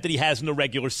extent that he has in the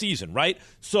regular season, right?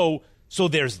 So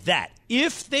there's that.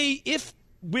 If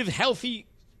with healthy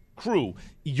crew,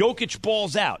 Jokic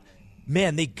balls out,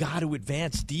 man, they got to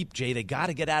advance deep, Jay. They got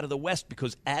to get out of the West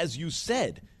because, as you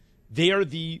said,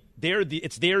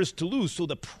 it's theirs to lose. So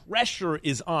the pressure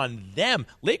is on them.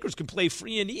 Lakers can play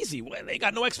free and easy. Well, they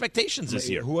got no expectations this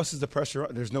year. Who else is the pressure?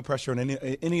 There's no pressure on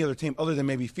any other team other than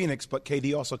maybe Phoenix, but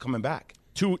KD also coming back.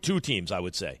 Two teams, I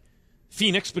would say.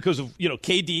 Phoenix, because of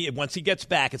KD, once he gets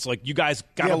back, it's like you guys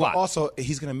got a lot. But also,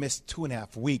 he's going to miss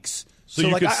 2.5 weeks. So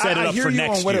you could set it up for next year. I hear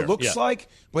you on what it looks like,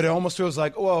 but it almost feels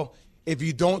like, well, if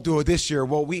you don't do it this year,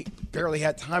 well, we barely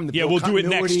had time to build we'll do it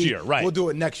next year, right? We'll do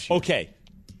it next year. Okay.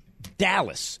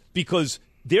 Dallas, because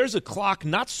there's a clock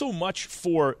not so much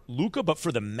for Luka, but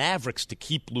for the Mavericks to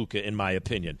keep Luka, in my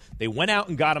opinion. They went out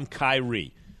and got him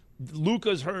Kyrie.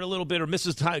 Luka's hurt a little bit or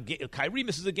misses time. Kyrie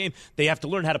misses a game. They have to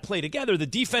learn how to play together. The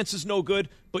defense is no good,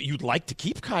 but you'd like to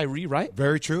keep Kyrie, right?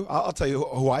 Very true. I'll tell you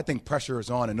who I think pressure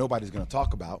is on and nobody's going to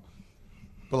talk about.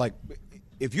 But, like,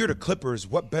 if you're the Clippers,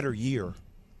 what better year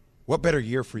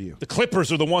for you? The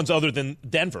Clippers are the ones other than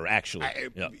Denver, actually.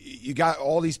 You got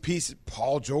all these pieces.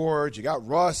 Paul George, you got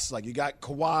Russ, like you got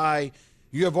Kawhi.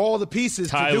 You have all the pieces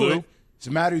to do it. It's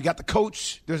a matter. You got the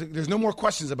coach. There's no more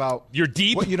questions about. You're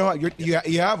deep. You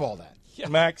have all that. Yeah.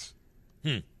 Max,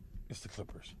 it's the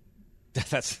Clippers.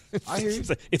 I hear you.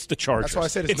 It's the Chargers. That's why I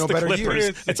said it's no the better Clippers.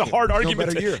 year. It's a hard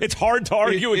argument. It's hard to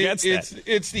argue against that.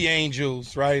 It's the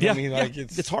Angels, right? Yeah, I mean,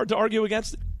 it's hard to argue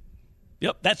against it.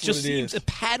 Yep, that just seems a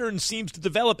pattern seems to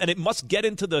develop, and it must get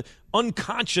into the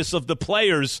unconscious of the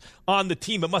players on the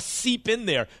team. It must seep in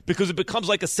there because it becomes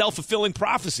like a self-fulfilling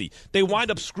prophecy. They wind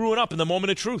up screwing up in the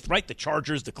moment of truth, right? The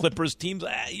Chargers, the Clippers, teams.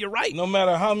 You're right. No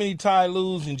matter how many Ty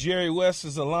Lues and Jerry West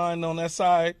is aligned on that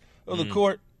side of the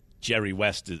court, Jerry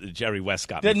West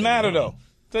got. Doesn't matter though.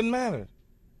 Doesn't matter.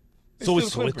 So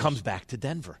it comes back to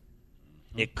Denver.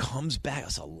 It comes back.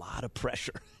 That's a lot of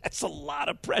pressure. That's a lot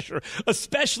of pressure,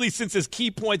 especially since, as Key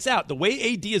points out, the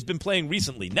way AD has been playing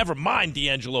recently, never mind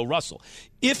D'Angelo Russell.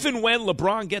 If and when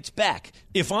LeBron gets back,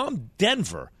 if I'm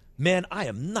Denver, man, I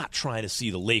am not trying to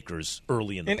see the Lakers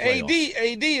early in the playoffs.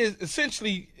 AD is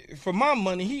essentially, for my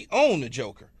money, he owned the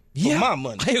Joker. For my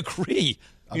money. I agree.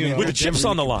 With the chips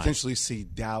on the line. Potentially see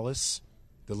Dallas,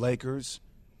 the Lakers,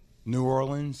 New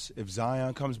Orleans, if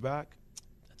Zion comes back.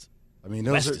 I mean,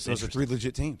 those are 3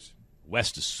 legit teams.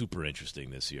 West is super interesting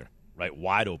this year, right?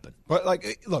 Wide open. But,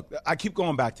 like, look, I keep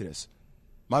going back to this.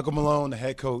 Michael Malone, the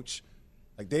head coach,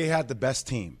 like, they had the best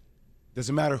team.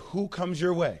 Doesn't matter who comes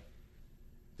your way.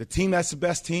 The team that's the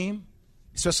best team,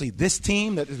 especially this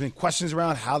team that there's been questions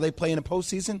around how they play in the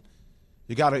postseason,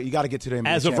 you got to get to them.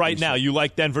 As of right now, you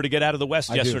like Denver to get out of the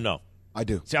West, yes or no? I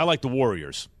do. See, I like the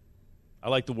Warriors.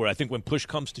 I think when push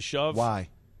comes to shove. Why?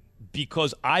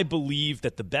 Because I believe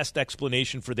that the best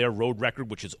explanation for their road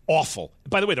record, which is awful,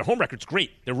 by the way, their home record's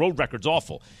great, their road record's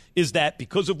awful, is that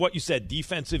because of what you said,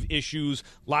 defensive issues,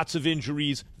 lots of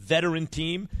injuries, veteran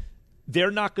team,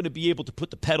 they're not going to be able to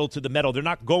put the pedal to the metal. They're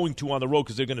not going to on the road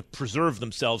because they're going to preserve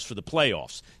themselves for the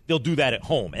playoffs. They'll do that at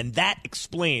home, and that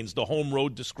explains the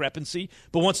home-road discrepancy.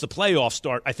 But once the playoffs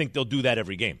start, I think they'll do that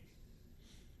every game.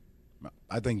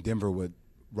 I think Denver would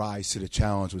rise to the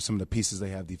challenge with some of the pieces they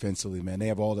have defensively, man. They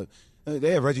have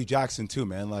they have Reggie Jackson too,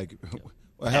 man. Like,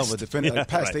 a hell of a defender. Yeah, like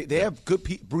Pest. right. They have good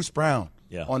Bruce Brown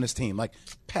Yeah. on this team. Like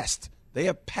Pest. They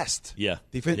have Pest. Yeah.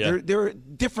 Yeah. They're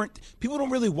different. People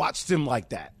don't really watch them like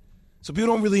that. So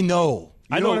people don't really know.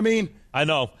 You know what I mean? I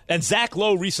know. And Zach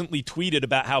Lowe recently tweeted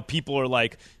about how people are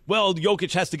like, well,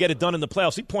 Jokic has to get it done in the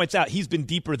playoffs. He points out he's been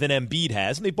deeper than Embiid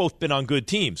has, and they've both been on good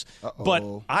teams. Uh-oh. But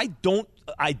I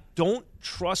don't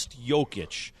trust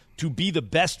Jokic to be the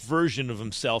best version of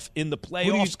himself in the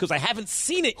playoffs because I haven't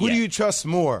seen it yet. Who do you trust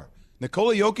more,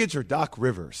 Nikola Jokic or Doc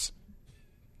Rivers?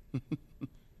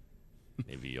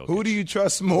 Maybe Jokic. Who do you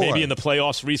trust more? Maybe in the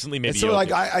playoffs recently, maybe so, Jokic.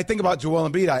 like, I think about Joel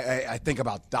Embiid. I think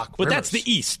about Doc But Rivers. that's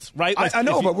the East, right? I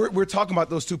know, but we're talking about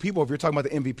those two people. If you're talking about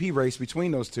the MVP race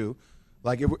between those two,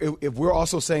 like if we're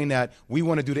also saying that we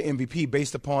want to do the MVP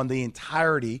based upon the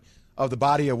entirety of the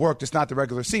body of work, that's not the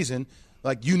regular season,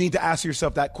 like you need to ask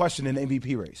yourself that question in the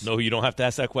MVP race. No, you don't have to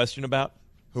ask that question about?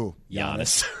 Who?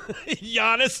 Giannis.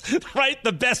 Giannis, right?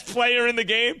 The best player in the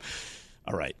game?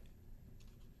 All right.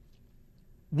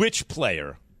 Which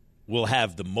player will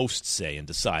have the most say in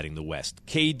deciding the West?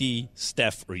 KD,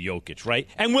 Steph, or Jokic, right?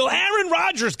 And will Aaron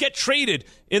Rodgers get traded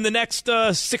in the next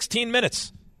 16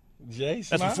 minutes? That's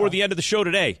before the end of the show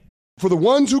today. For the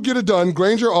ones who get it done,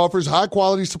 Grainger offers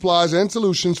high-quality supplies and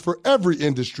solutions for every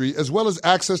industry, as well as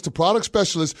access to product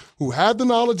specialists who have the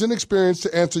knowledge and experience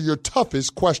to answer your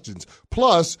toughest questions.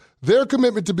 Plus, their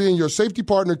commitment to being your safety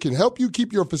partner can help you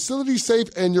keep your facility safe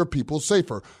and your people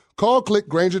safer. Call, click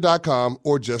Grainger.com,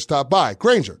 or just stop by.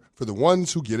 Grainger, for the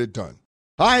ones who get it done.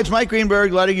 Hi, it's Mike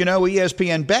Greenberg letting you know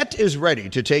ESPN Bet is ready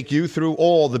to take you through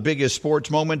all the biggest sports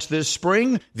moments this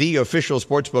spring. The official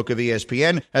sportsbook of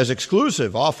ESPN has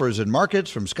exclusive offers and markets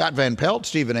from Scott Van Pelt,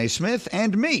 Stephen A. Smith,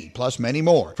 and me, plus many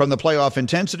more. From the playoff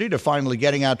intensity to finally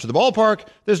getting out to the ballpark,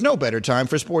 there's no better time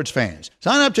for sports fans.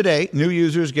 Sign up today. New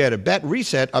users get a bet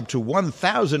reset up to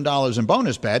 $1,000 in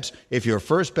bonus bets if your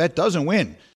first bet doesn't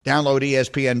win. Download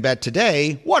ESPN Bet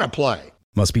today. What a play.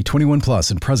 Must be 21 plus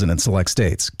and present in select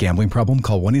states. Gambling problem?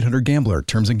 Call 1-800-GAMBLER.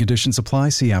 Terms and conditions apply.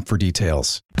 See app for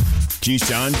details.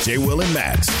 Keyshawn, J. Will, and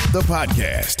Max, the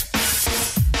podcast.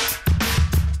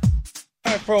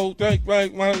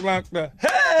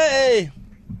 Hey!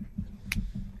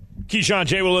 Keyshawn,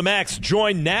 J. Will, and Max,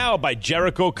 joined now by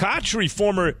Jericho Cotchery,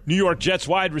 former New York Jets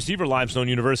wide receiver, Limestone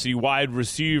University wide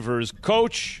receivers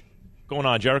coach. What's going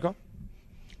on, Jericho?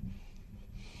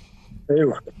 Hey,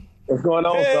 what's going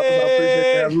on, fellas? I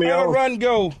appreciate you having me on. Run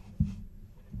go.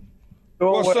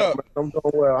 What's up? Man. I'm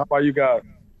doing well. How about you guys?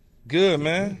 Good,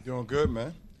 man. Doing good,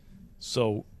 man.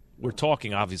 So we're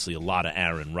talking, obviously, a lot of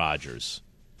Aaron Rodgers.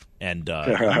 And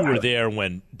you were there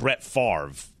when Brett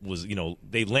Favre was,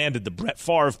 they landed the Brett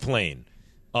Favre plane.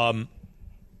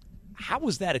 How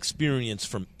was that experience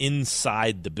from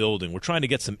inside the building? We're trying to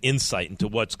get some insight into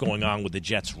what's going on with the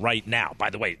Jets right now.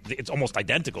 By the way, it's almost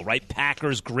identical, right?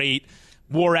 Packers, great.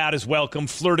 Wore out his welcome,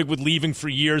 flirted with leaving for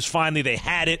years. Finally, they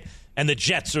had it, and the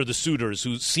Jets are the suitors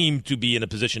who seem to be in a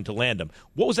position to land him.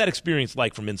 What was that experience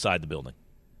like from inside the building?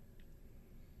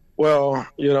 Well,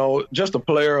 just a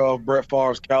player of Brett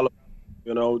Favre's caliber,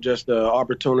 just the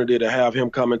opportunity to have him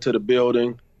come into the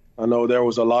building. I know there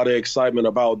was a lot of excitement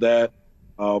about that.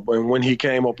 But when he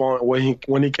came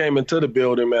when he came into the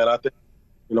building, man, I think,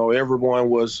 everyone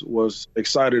was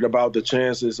excited about the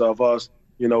chances of us,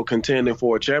 contending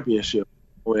for a championship.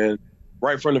 And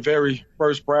right from the very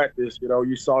first practice,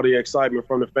 you saw the excitement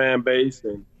from the fan base,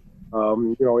 and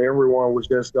everyone was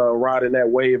just riding that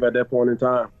wave at that point in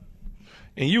time.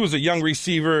 And you was a young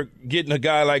receiver getting a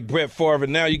guy like Brett Favre,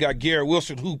 and now you got Garrett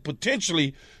Wilson, who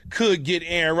potentially could get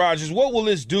Aaron Rodgers. What will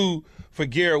this do for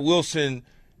Garrett Wilson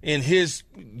in his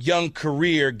young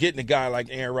career, getting a guy like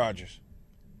Aaron Rodgers?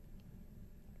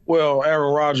 Well,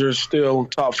 Aaron Rodgers still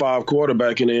top 5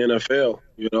 quarterback in the NFL,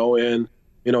 and,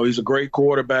 he's a great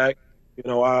quarterback.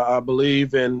 I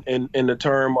believe in the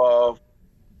term of,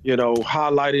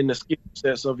 highlighting the skill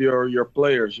sets of your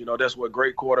players. That's what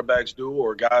great quarterbacks do,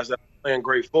 or guys that are playing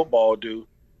great football do,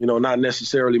 not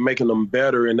necessarily making them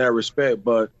better in that respect,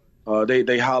 but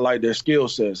they highlight their skill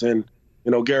sets. And,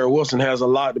 Garrett Wilson has a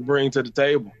lot to bring to the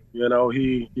table.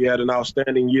 He had an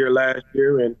outstanding year last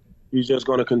year, and he's just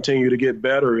going to continue to get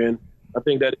better. And I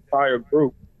think that entire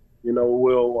group,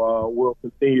 will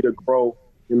continue to grow,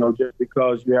 just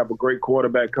because you have a great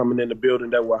quarterback coming in the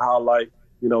building that will highlight,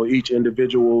 each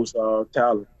individual's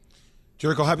talent.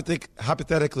 Jericho,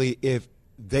 hypothetically, if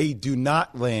they do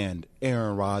not land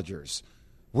Aaron Rodgers,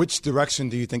 which direction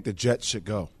do you think the Jets should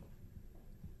go?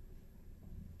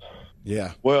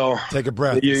 Yeah. Well, take a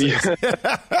breath.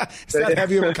 It's that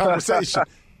heavy of a conversation.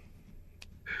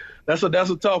 That's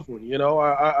a tough one. You know,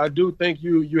 I do think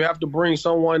you have to bring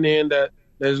someone in that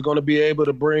is going to be able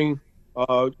to bring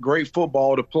great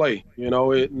football to play. You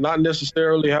know, it not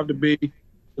necessarily have to be,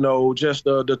 just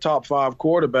the top 5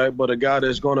 quarterback, but a guy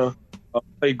that's going to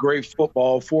play great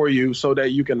football for you so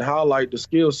that you can highlight the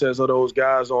skill sets of those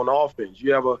guys on offense.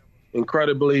 You have an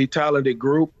incredibly talented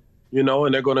group, and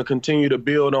they're going to continue to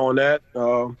build on that.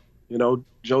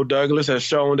 Joe Douglas has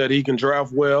shown that he can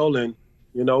draft well, and,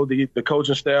 the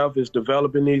coaching staff is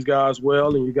developing these guys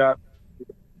well, and you got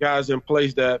guys in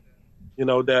place that,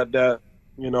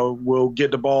 will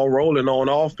get the ball rolling on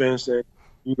offense and,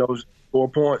 score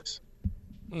points.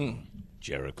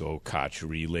 Jericho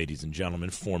Cotchery, ladies and gentlemen,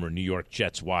 former New York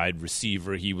Jets wide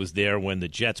receiver. He was there when the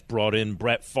Jets brought in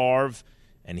Brett Favre,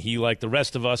 and he, like the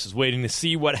rest of us, is waiting to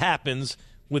see what happens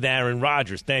with Aaron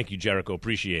Rodgers. Thank you, Jericho.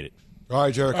 Appreciate it. All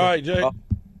right, Jericho. All right, Jay.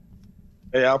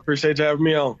 Hey, I appreciate you having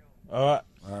me on. All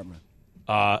right,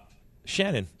 man.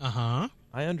 Shannon.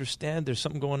 I understand there's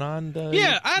something going on.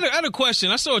 Yeah, I had a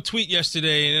question. I saw a tweet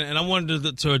yesterday, and I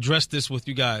wanted to address this with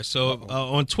you guys. So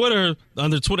on Twitter,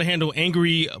 under Twitter handle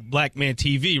Angry Black Man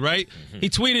TV, right? Mm-hmm. He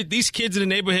tweeted, "These kids in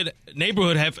the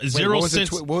neighborhood have zero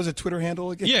sense." What was the Twitter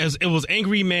handle again? Yeah, it was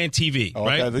Angry Man TV,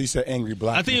 right? I thought you said Angry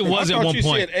Black. I think it was at one you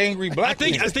point. Said Angry Black. I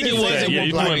think it was at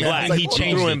one point. Black. He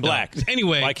changed it. Black.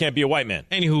 Anyway, I can't be a white man.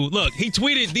 Anywho, look, he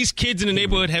tweeted, "These kids in the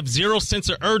neighborhood have zero sense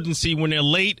of urgency when they're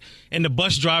late, and the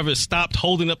bus driver stopped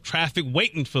holding up traffic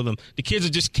waiting for them. The kids are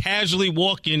just casually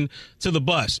walking to the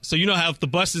bus. So you know how if the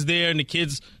bus is there and the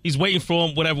kids, he's waiting for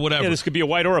them, whatever. Yeah, this could be a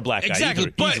white or a black guy. Exactly.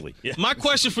 Either, but easily. Yeah. My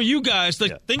question for you guys,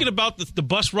 thinking about the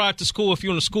bus ride to school, if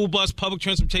you're on a school bus, public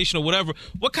transportation or whatever,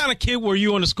 what kind of kid were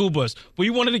you on the school bus? Were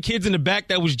you one of the kids in the back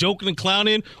that was joking and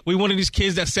clowning? Were you one of these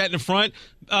kids that sat in the front?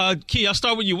 Key, I'll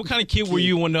start with you. What kind of kid were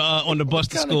you on the bus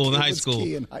to school in high school?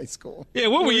 Key in high school. Yeah,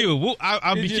 what were you?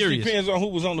 I'll be curious. It depends on who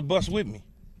was on the bus with me,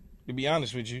 to be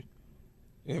honest with you.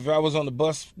 If I was on the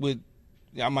bus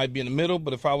I might be in the middle,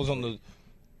 but if I was on the,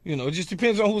 it just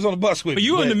depends on who was on the bus with me. But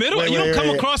you in the middle? You don't come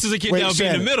across as a kid that would be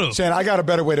in the middle. Shannon, I got a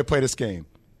better way to play this game.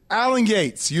 Alan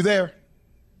Yates, you there?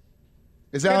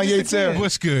 Is Alan Yates there?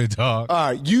 What's good, dog?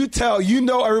 All right, you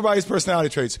know everybody's personality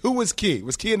traits. Who was Key?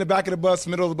 Was Key in the back of the bus,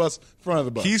 middle of the bus, front of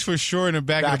the bus? Key's for sure in the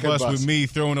back of the bus with me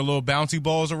throwing the little bouncy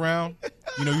balls around.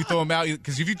 You throw them out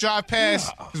because if you drive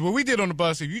past, because what we did on the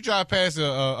bus, if you drive past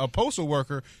a postal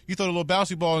worker, you throw the little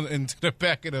bouncy ball into the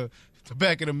back of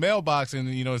the mailbox, and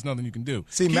there's nothing you can do.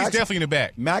 See, Key's definitely in the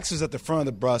back. Max was at the front of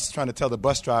the bus trying to tell the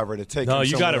bus driver to take. No, him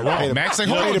you got it wrong. Max, like,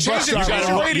 hold on, you got it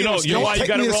wrong. You know why you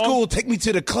got it wrong? Take me to school. Take me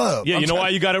to the club. Yeah, you know why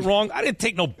you got it wrong? I didn't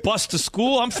take no bus to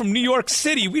school. I'm from New York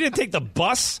City. We didn't take the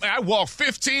bus. I walked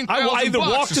 15,000 I either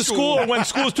blocks walked to school or when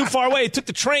school was too far away, took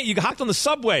the train. You hopped on the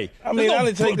subway. I mean, I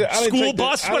didn't take the school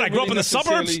bus when I grew up in the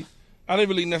suburbs. I didn't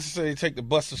really necessarily take the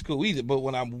bus to school either. But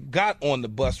when I got on the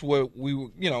bus, where we were,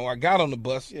 I got on the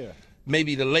bus. Yeah.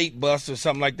 Maybe the late bus or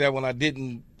something like that when I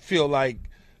didn't feel like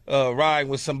riding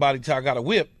with somebody till I got a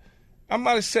whip. I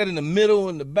might have sat in the middle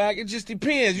and the back. It just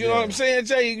depends. You know what I'm saying,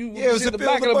 Jay? It was the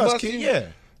back of the bus.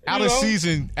 Out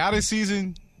of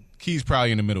season, Key's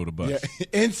probably in the middle of the bus. Yeah.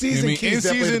 In season, Key's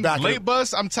definitely the back. Late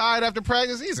bus, I'm tired after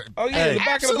practice. He's the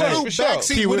back of the bus for sure. Back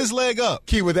seat with his leg up.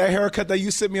 Key, with that haircut that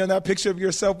you sent me on that picture of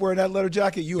yourself wearing that leather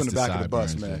jacket, you in the back of the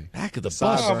bus, man. Back of the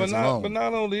bus. But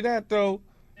not only that, though.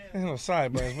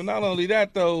 Sideburns. But not only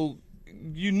that, though,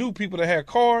 you knew people that had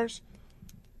cars.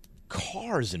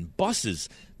 Cars and buses.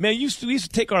 Man, we used to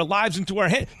take our lives into our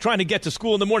head trying to get to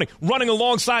school in the morning, running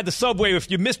alongside the subway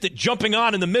if you missed it, jumping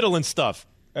on in the middle and stuff.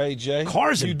 Hey, Jay.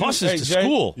 Cars and buses to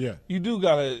school. Yeah. You do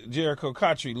got a Jericho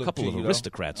Cotchery look to you, A couple of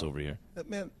aristocrats over here.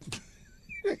 Man.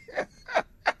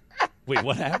 Wait,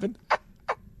 what happened?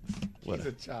 He's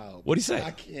a child. What'd he say?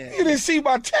 I can't. You didn't see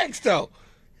my text, though.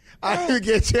 I didn't even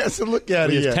get a chance to look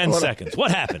at it yet. We have 10 seconds. What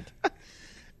happened?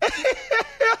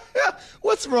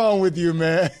 What's wrong with you,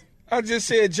 man? I just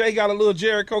said Jay got a little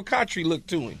Jericho Cotchery look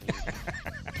to him.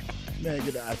 Man,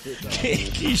 get out of here.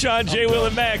 Keyshawn, J. Will,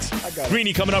 and Max.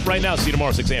 Greeny coming up right now. See you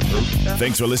tomorrow, 6 a.m.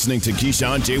 Thanks for listening to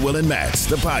Keyshawn, J. Will, and Max,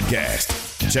 the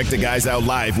podcast. Check the guys out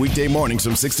live weekday mornings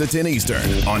from 6 to 10 Eastern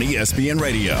on ESPN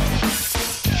Radio.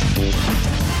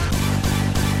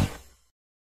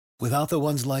 Without the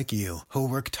ones like you, who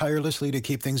work tirelessly to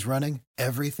keep things running,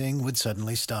 everything would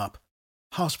suddenly stop.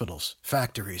 Hospitals,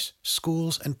 factories,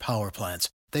 schools, and power plants,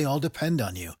 they all depend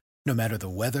on you. No matter the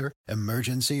weather,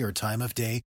 emergency, or time of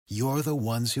day, you're the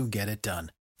ones who get it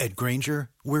done. At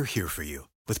Grainger, we're here for you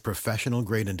With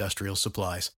professional-grade industrial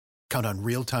supplies, count on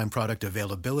real-time product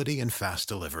availability and fast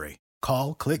delivery.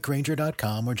 Call, click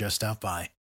Grainger.com, or just stop by.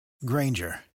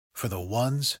 Grainger, for the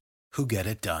ones who get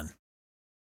it done.